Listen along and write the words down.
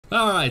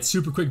Alright,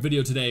 super quick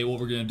video today. What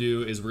we're going to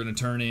do is we're going to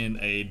turn in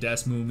a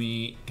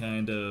Desmume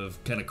kind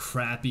of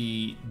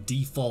crappy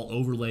default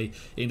overlay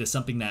into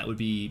something that would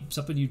be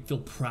something you'd feel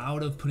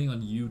proud of putting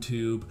on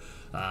YouTube,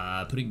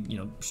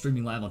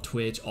 streaming live on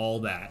Twitch, all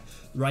that.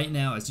 Right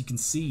now, as you can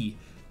see,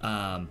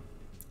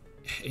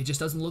 it just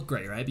doesn't look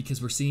great, right?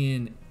 Because we're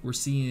seeing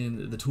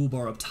the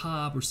toolbar up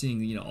top, we're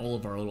seeing all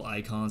of our little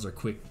icons, our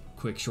quick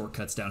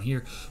shortcuts down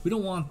here. We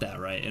don't want that,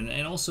 right?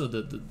 And also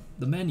the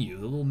menu,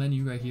 the little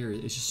menu right here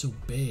is just so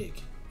big.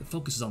 The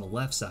focus is on the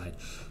left side.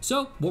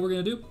 So what we're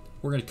gonna do,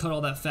 we're gonna cut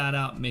all that fat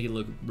out, make it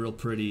look real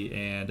pretty,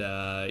 and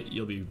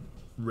you'll be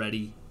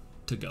ready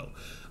to go.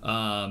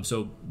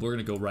 So we're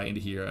gonna go right into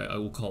here. I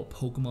will call it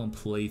Pokemon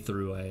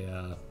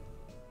playthrough.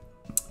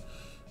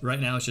 Right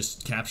now it's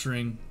just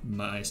capturing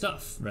my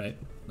stuff, right?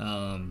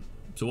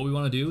 So what we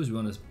want to do is we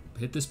want to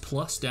hit this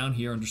plus down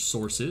here under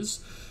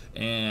sources,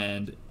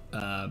 and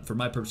for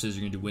my purposes,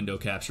 you're gonna do window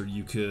capture.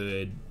 You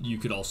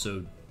could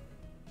also,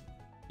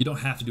 you don't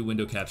have to do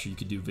window capture. You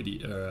could do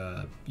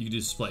video, you could do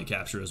display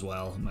capture as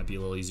well. It might be a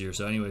little easier.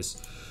 So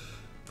anyways,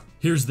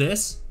 here's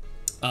this.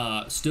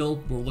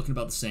 Still, we're looking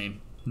about the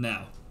same.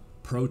 Now,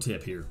 pro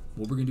tip here.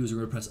 What we're gonna do is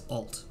we're gonna press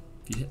Alt.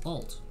 If you hit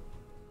Alt,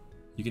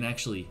 you can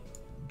actually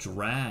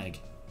drag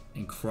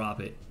and crop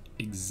it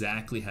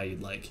exactly how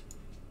you'd like.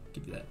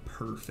 Give you that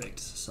perfect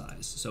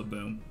size. So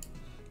boom,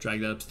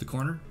 drag that up to the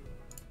corner.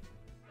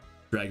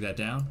 Drag that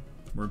down.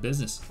 We're in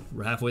business.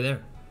 We're halfway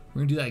there.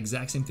 We're gonna do that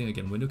exact same thing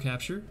again. Window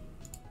capture.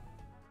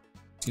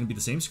 It's gonna be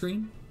the same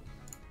screen.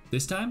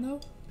 This time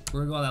though,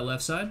 we're gonna go on that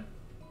left side.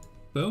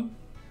 Boom.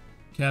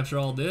 Capture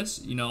all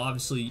this.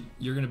 Obviously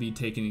you're gonna be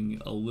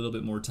taking a little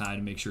bit more time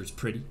to make sure it's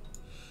pretty.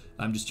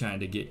 I'm just trying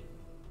to get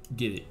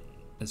it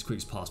as quick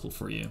as possible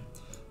for you.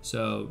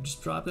 So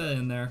just drop that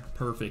in there.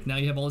 Perfect. Now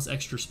you have all this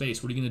extra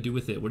space. What are you gonna do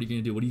with it? What are you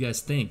gonna do? What do you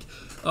guys think?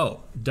 Oh,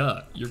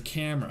 duh. Your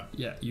camera.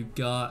 Yeah, you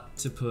got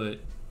to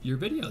put your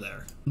video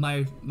there.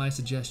 My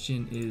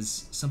suggestion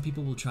is some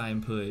people will try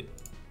and put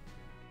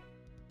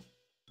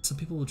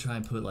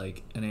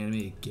like an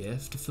animated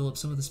GIF to fill up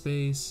some of the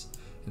space,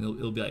 and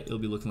it'll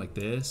be looking like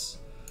this.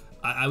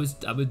 I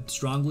would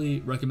strongly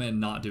recommend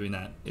not doing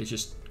that. It's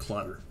just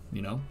clutter,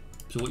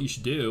 So what you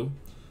should do,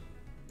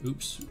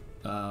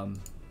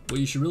 what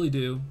you should really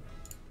do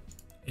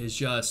is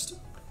just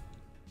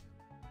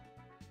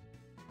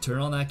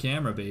turn on that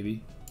camera,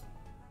 baby.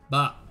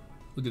 Bah,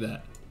 look at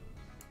that.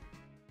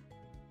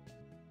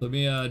 Let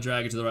me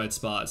drag it to the right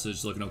spot so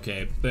it's looking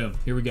okay. Boom,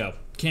 here we go.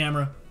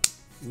 Camera,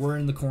 we're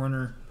in the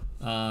corner.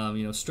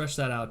 Stretch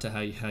that out to how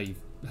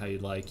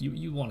you'd like.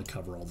 You want to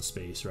cover all the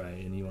space,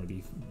 right? And you want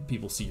to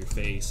people see your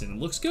face and it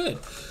looks good.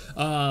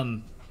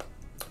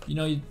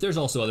 There's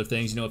also other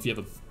things. If you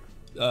have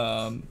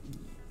a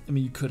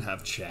you could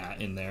have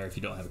chat in there if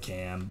you don't have a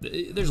cam.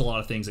 There's a lot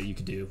of things that you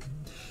could do.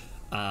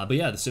 But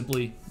yeah, this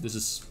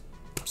is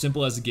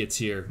simple as it gets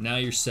here. Now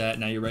you're set.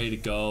 Now you're ready to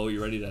go.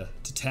 You're ready to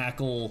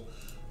tackle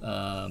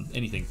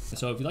anything.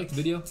 So if you like the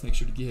video, make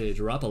sure to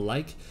drop a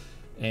like.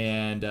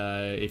 And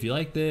if you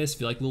like this,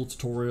 if you like little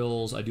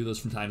tutorials, I do those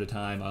from time to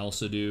time. I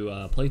also do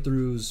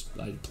playthroughs.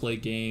 I play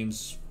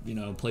games,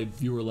 play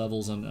viewer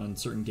levels on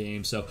certain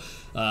games. So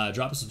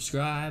drop a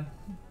subscribe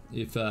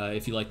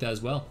if you like that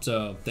as well.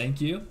 So thank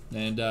you,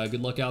 and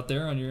good luck out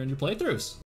there on your playthroughs.